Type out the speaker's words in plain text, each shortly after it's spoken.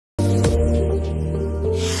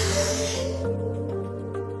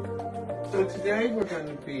we're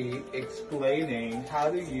going to be explaining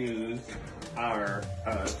how to use our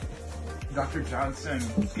Dr. Johnson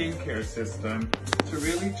skincare system to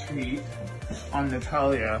really treat on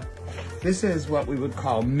Natalia. This is what we would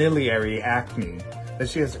call miliary acne. That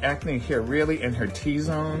she has acne here really in her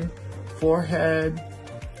T-zone, forehead,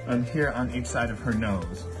 and here on each side of her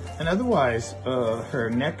nose. And otherwise,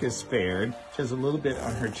 her neck is spared. She has a little bit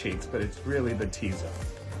on her cheeks, but it's really the T-zone.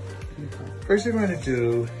 First thing we're going to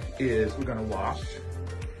do is we're going to wash,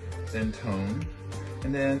 then tone,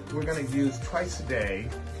 and then we're going to use twice a day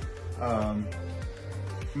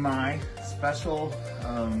my special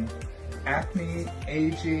acne,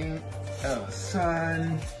 aging,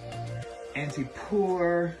 sun,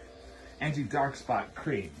 anti-pore, anti-dark spot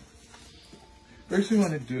cream. First thing we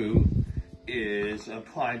want to do is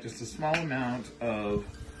apply just a small amount of,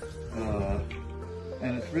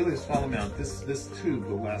 and it's really a small amount. This tube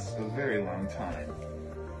will last a very long time.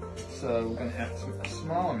 So we're going to add a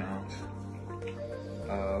small amount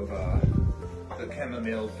of the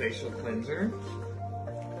chamomile facial cleanser.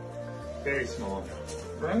 Very small amount,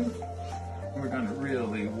 right? And we're going to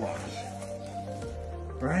really wash,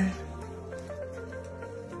 right?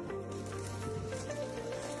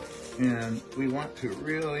 And we want to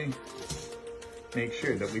really make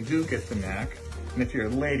sure that we do get the neck. And if you're a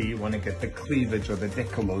lady, you want to get the cleavage or the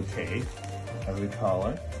décolleté, as we call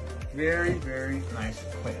it. Very, very nice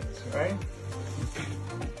cleanse, right?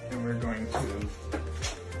 And we're going to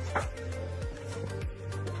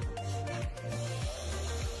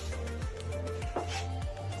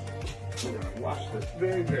wash this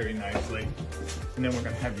very, very nicely. And then we're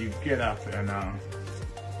going to have you get up and,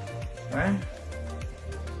 right?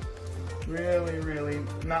 Really, really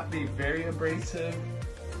not be very abrasive.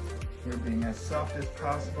 We're being as soft as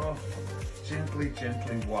possible. Gently,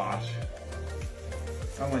 gently wash.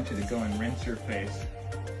 I want you to go and rinse your face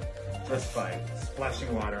just by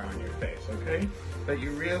splashing water on your face, okay? But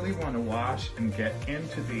you really want to wash and get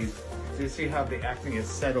into these. Do you see how the acne is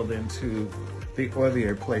settled into the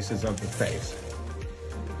oilier places of the face?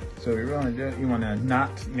 So we want to do, you want to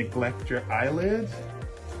not neglect your eyelids,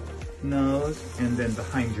 nose, and then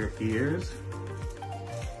behind your ears.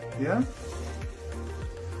 Yeah?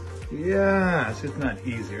 Yes, it's not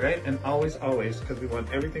easy, right? And always, always, because we want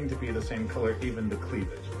everything to be the same color, even the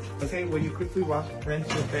cleavage. Okay, will you quickly rinse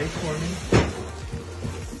your face for me?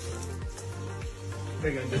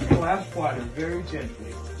 We're going to just splash water very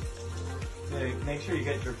gently. Okay, make sure you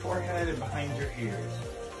get your forehead and behind your ears.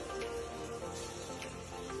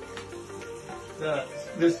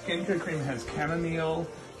 This skincare cream has chamomile,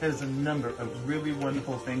 has a number of really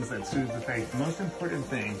wonderful things that soothe the face. The most important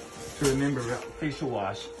thing to remember about facial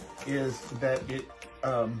wash is that it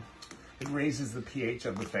raises the pH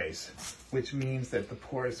of the face, which means that the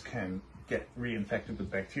pores can get reinfected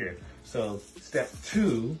with bacteria. So step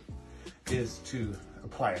 2 is to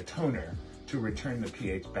apply a toner to return the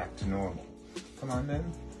pH back to normal. Come on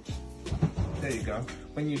then. There you go.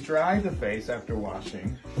 When you dry the face after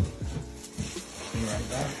washing, like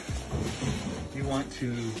that, you want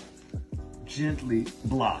to gently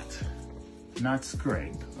blot, not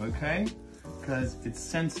scrape, okay? Because it's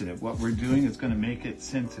sensitive. What we're doing is going to make it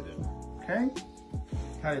sensitive, okay?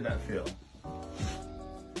 How did that feel?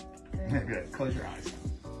 Okay, good. Close your eyes.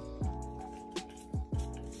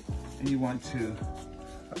 And you want to,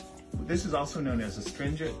 this is also known as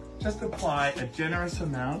astringent. Just apply a generous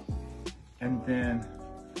amount and then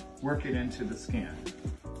work it into the skin.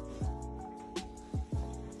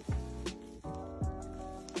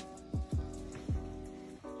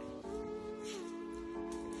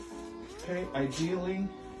 Okay, ideally,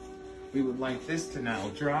 we would like this to now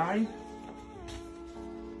dry.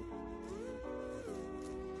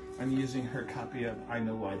 I'm using her copy of I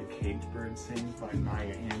Know Why the Caged Bird Sings by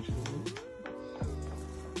Maya Angelou.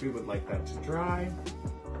 We would like that to dry.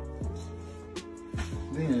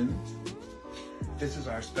 Then, this is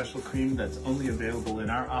our special cream that's only available in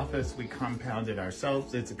our office. We compound it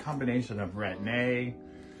ourselves. It's a combination of retin-A,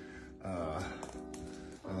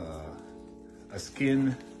 a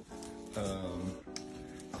skin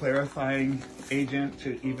clarifying agent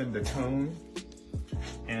to even the tone.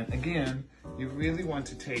 And again, you really want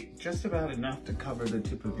to take just about enough to cover the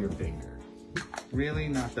tip of your finger. Really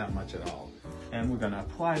not that much at all. And we're going to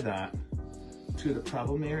apply that to the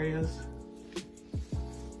problem areas.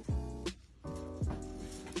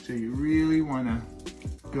 So you really want to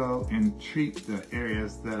go and treat the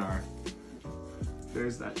areas that are,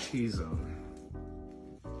 there's that T-zone.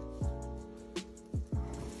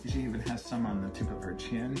 She even has some on the tip of her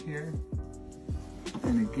chin here.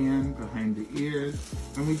 And again, behind the ears.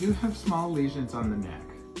 And we do have small lesions on the neck.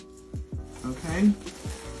 Okay?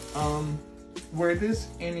 Were this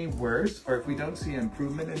any worse, or if we don't see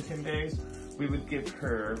improvement in 10 days, we would give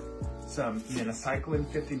her some minocycline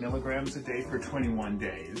 50 milligrams a day for 21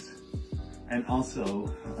 days, and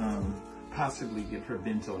also possibly give her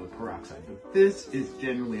benzoyl peroxide. But this is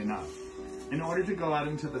generally enough. In order to go out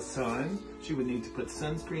into the sun, she would need to put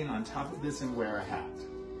sunscreen on top of this and wear a hat.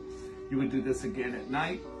 You would do this again at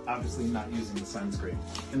night, obviously not using the sunscreen.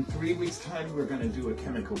 In 3 weeks' time, we're going to do a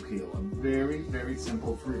chemical peel, a very, very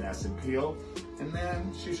simple fruit acid peel, and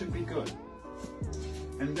then she should be good.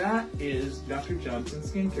 And that is Dr.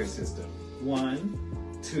 Johnson's skincare system.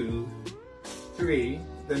 1, 2, 3,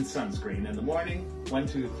 then sunscreen in the morning, 1,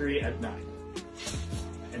 2, 3 at night.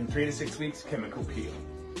 In 3 to 6 weeks, chemical peel.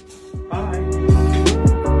 Bye.